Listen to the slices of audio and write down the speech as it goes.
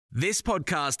This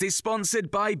podcast is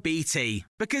sponsored by BT,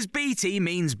 because BT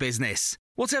means business.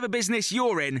 Whatever business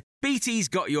you're in, BT's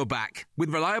got your back, with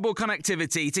reliable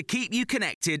connectivity to keep you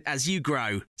connected as you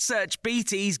grow. Search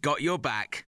BT's got your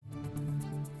back.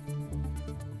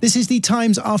 This is the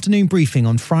Times afternoon briefing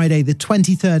on Friday, the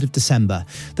 23rd of December.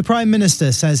 The Prime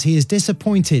Minister says he is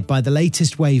disappointed by the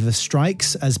latest wave of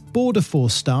strikes as Border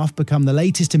Force staff become the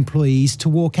latest employees to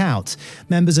walk out.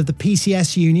 Members of the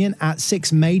PCS union at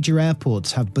 6 major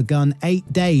airports have begun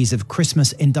 8 days of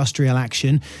Christmas industrial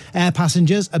action. Air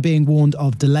passengers are being warned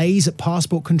of delays at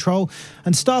passport control,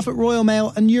 and staff at Royal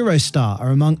Mail and Eurostar are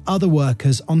among other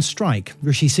workers on strike.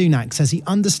 Rishi Sunak says he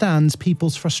understands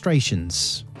people's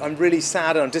frustrations. I'm really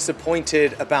sad and I'm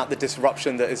disappointed about the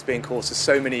disruption that is being caused to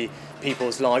so many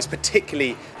people's lives,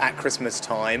 particularly at Christmas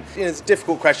time. It's a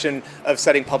difficult question of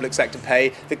setting public sector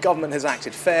pay. The government has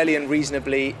acted fairly and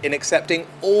reasonably in accepting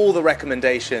all the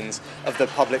recommendations of the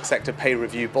public sector pay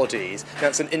review bodies.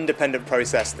 That's an independent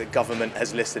process that government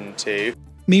has listened to.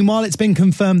 Meanwhile, it's been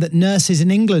confirmed that nurses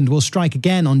in England will strike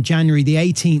again on January the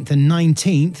 18th and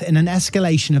 19th in an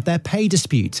escalation of their pay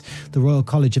dispute. The Royal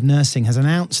College of Nursing has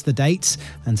announced the dates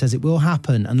and says it will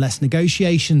happen unless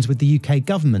negotiations with the UK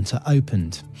government are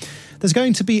opened. There's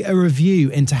going to be a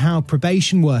review into how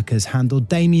probation workers handled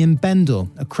Damien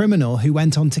Bendel, a criminal who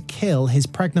went on to kill his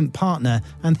pregnant partner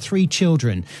and 3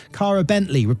 children. Cara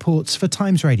Bentley reports for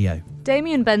Times Radio.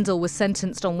 Damien Bendel was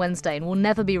sentenced on Wednesday and will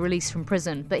never be released from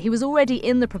prison, but he was already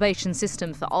in the probation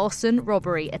system for arson,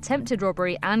 robbery, attempted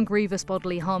robbery and grievous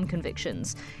bodily harm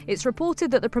convictions. It's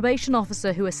reported that the probation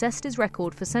officer who assessed his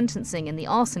record for sentencing in the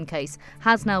arson case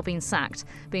has now been sacked,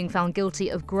 being found guilty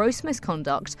of gross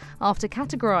misconduct after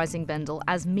categorising Bendel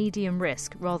as medium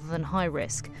risk rather than high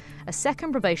risk. A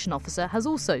second probation officer has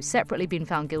also separately been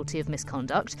found guilty of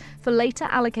misconduct for later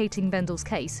allocating Bendel's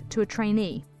case to a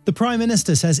trainee. The Prime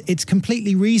Minister says it's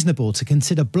completely reasonable to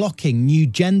consider blocking new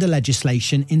gender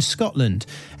legislation in Scotland.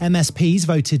 MSPs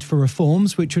voted for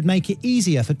reforms which would make it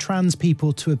easier for trans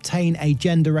people to obtain a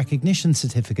gender recognition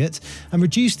certificate and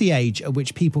reduce the age at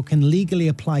which people can legally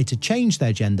apply to change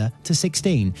their gender to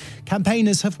 16.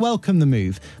 Campaigners have welcomed the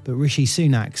move, but Rishi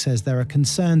Sunak says there are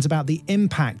concerns about the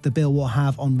impact the bill will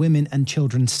have on women and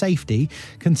children's safety.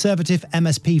 Conservative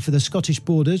MSP for the Scottish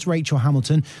Borders, Rachel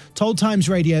Hamilton, told Times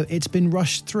Radio it's been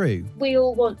rushed through. We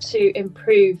all want to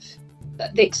improve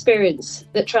the experience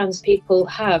that trans people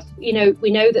have. We know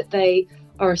that they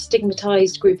are a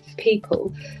stigmatised group of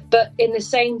people, but in the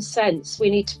same sense, we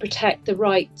need to protect the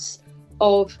rights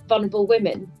of vulnerable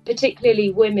women,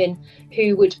 particularly women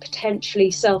who would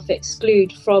potentially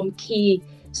self-exclude from key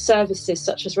services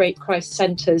such as rape crisis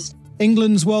centres.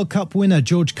 England's World Cup winner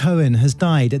George Cohen has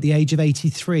died at the age of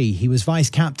 83. He was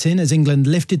vice-captain as England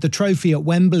lifted the trophy at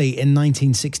Wembley in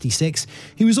 1966.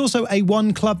 He was also a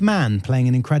one-club man, playing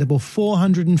an incredible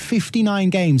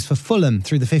 459 games for Fulham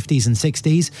through the 50s and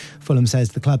 60s. Fulham says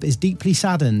the club is deeply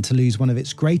saddened to lose one of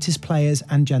its greatest players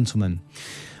and gentlemen.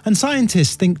 And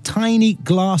scientists think tiny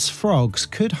glass frogs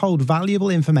could hold valuable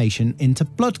information into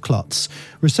blood clots.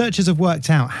 Researchers have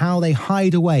worked out how they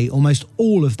hide away almost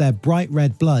all of their bright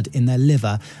red blood in their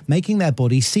liver, making their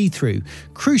body see-through.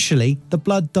 Crucially, the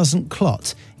blood doesn't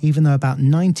clot, even though about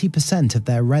 90% of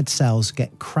their red cells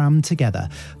get crammed together.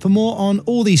 For more on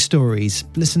all these stories,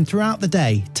 listen throughout the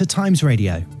day to Times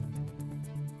Radio.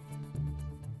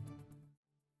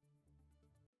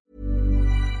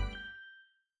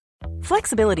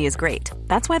 Flexibility is great.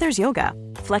 That's why there's yoga.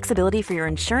 Flexibility for your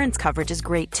insurance coverage is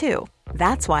great too.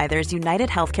 That's why there's United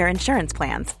Healthcare Insurance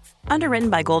Plans. Underwritten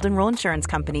by Golden Rule Insurance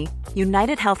Company,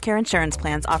 United Healthcare Insurance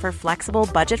Plans offer flexible,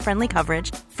 budget-friendly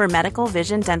coverage for medical,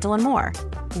 vision, dental, and more.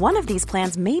 One of these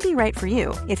plans may be right for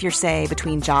you if you're, say,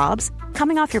 between jobs,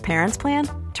 coming off your parents' plan,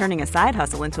 turning a side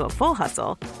hustle into a full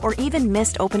hustle, or even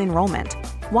missed open enrollment.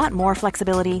 Want more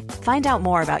flexibility? Find out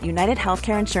more about United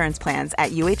Healthcare Insurance Plans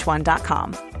at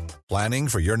uh1.com. Planning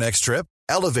for your next trip?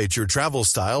 Elevate your travel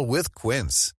style with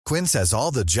Quince. Quince has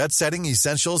all the jet-setting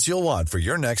essentials you'll want for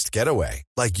your next getaway,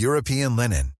 like European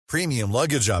linen, premium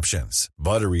luggage options,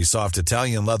 buttery soft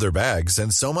Italian leather bags,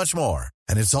 and so much more.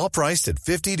 And it's all priced at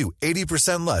 50 to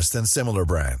 80% less than similar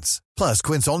brands. Plus,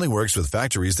 Quince only works with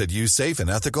factories that use safe and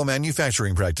ethical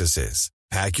manufacturing practices.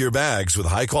 Pack your bags with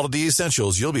high-quality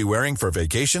essentials you'll be wearing for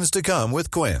vacations to come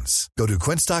with Quince. Go to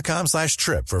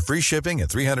quince.com/trip for free shipping and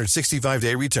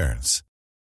 365-day returns.